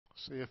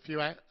See a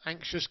few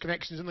anxious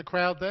connections in the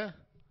crowd there.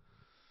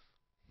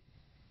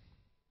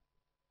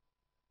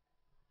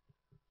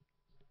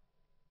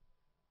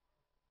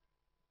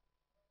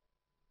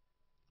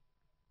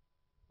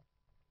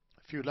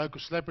 A few local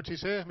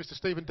celebrities here. Mr.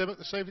 Stephen Dimmock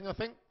this evening, I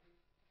think.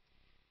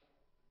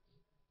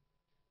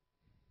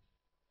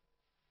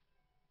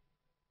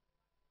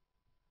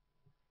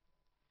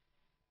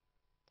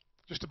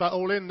 Just about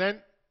all in then.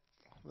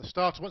 The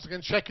starter once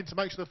again checking to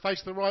make sure they're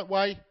facing the right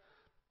way.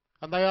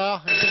 And they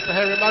are. It's just the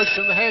hair in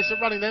motion. The hares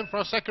are running then for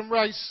our second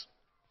race.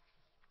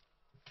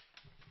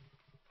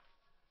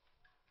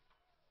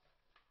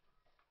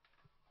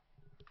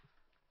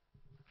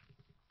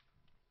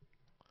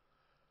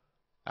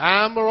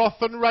 And we're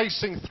off and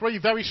racing. 3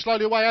 very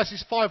slowly away, as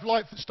is 5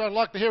 Lightfoot Stone,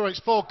 like the hero. It's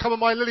 4 Come On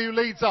My Lily who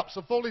leads up.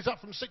 So 4 leads up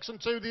from 6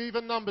 and 2, the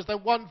even numbers. They're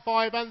 1,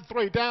 5 and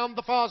 3 down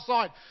the far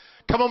side.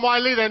 Come On My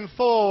Lily then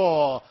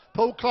 4.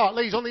 Paul Clark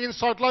leads on the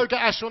inside. Loga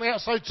Asher on the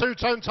outside.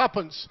 2-Tone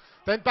Tuppence.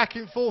 Then back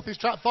in 4th is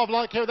track 5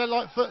 Like Hero. Then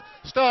Lightfoot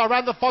Star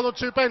around the final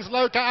 2 bends.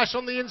 Loga Ash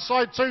on the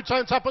inside.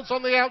 2-Tone Tuppence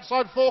on the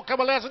outside. 4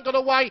 Come On hasn't got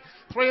away.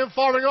 3 and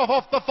firing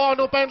off the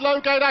final bend.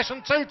 Loga Ash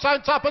and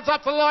 2-Tone Tuppence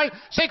up the line.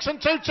 6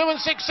 and 2, 2 and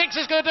 6. 6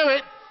 is going to do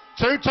it.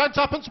 2-Tone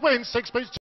Tuppence wins. 6 beats